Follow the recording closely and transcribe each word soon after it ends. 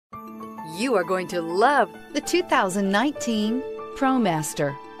You are going to love the 2019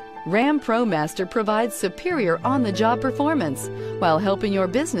 ProMaster. Ram ProMaster provides superior on-the-job performance while helping your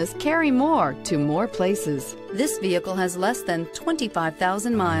business carry more to more places. This vehicle has less than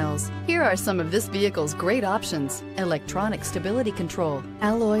 25,000 miles. Here are some of this vehicle's great options: electronic stability control,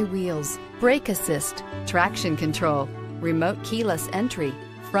 alloy wheels, brake assist, traction control, remote keyless entry,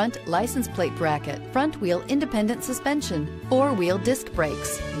 front license plate bracket, front wheel independent suspension, four-wheel disc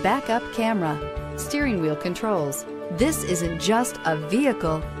brakes, backup camera, steering wheel controls. This isn't just a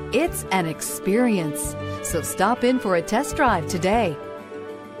vehicle, it's an experience. So stop in for a test drive today.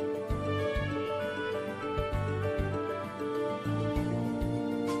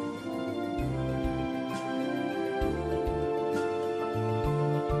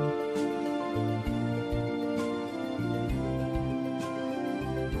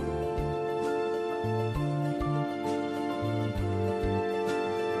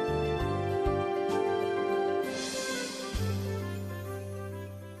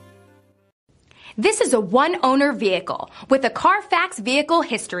 This is a one-owner vehicle with a Carfax Vehicle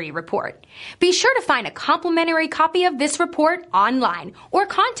History Report. Be sure to find a complimentary copy of this report online or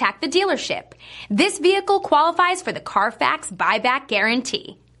contact the dealership. This vehicle qualifies for the Carfax Buyback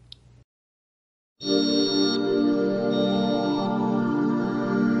Guarantee.